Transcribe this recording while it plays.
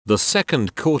The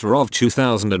second quarter of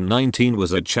 2019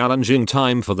 was a challenging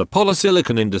time for the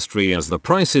polysilicon industry as the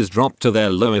prices dropped to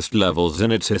their lowest levels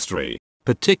in its history,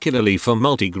 particularly for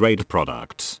multi-grade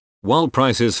products. While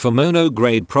prices for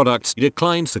mono-grade products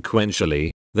declined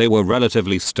sequentially, they were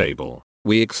relatively stable.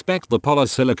 We expect the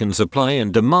polysilicon supply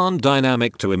and demand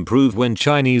dynamic to improve when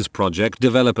Chinese project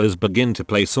developers begin to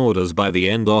place orders by the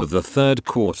end of the third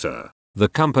quarter. The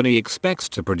company expects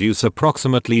to produce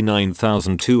approximately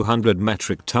 9,200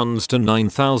 metric tons to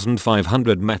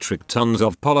 9,500 metric tons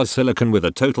of polysilicon with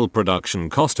a total production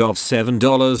cost of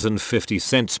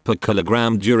 $7.50 per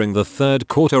kilogram during the third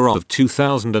quarter of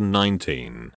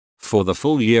 2019. For the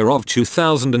full year of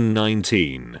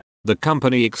 2019, the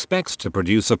company expects to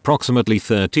produce approximately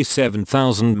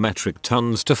 37,000 metric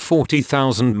tons to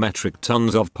 40,000 metric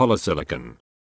tons of polysilicon.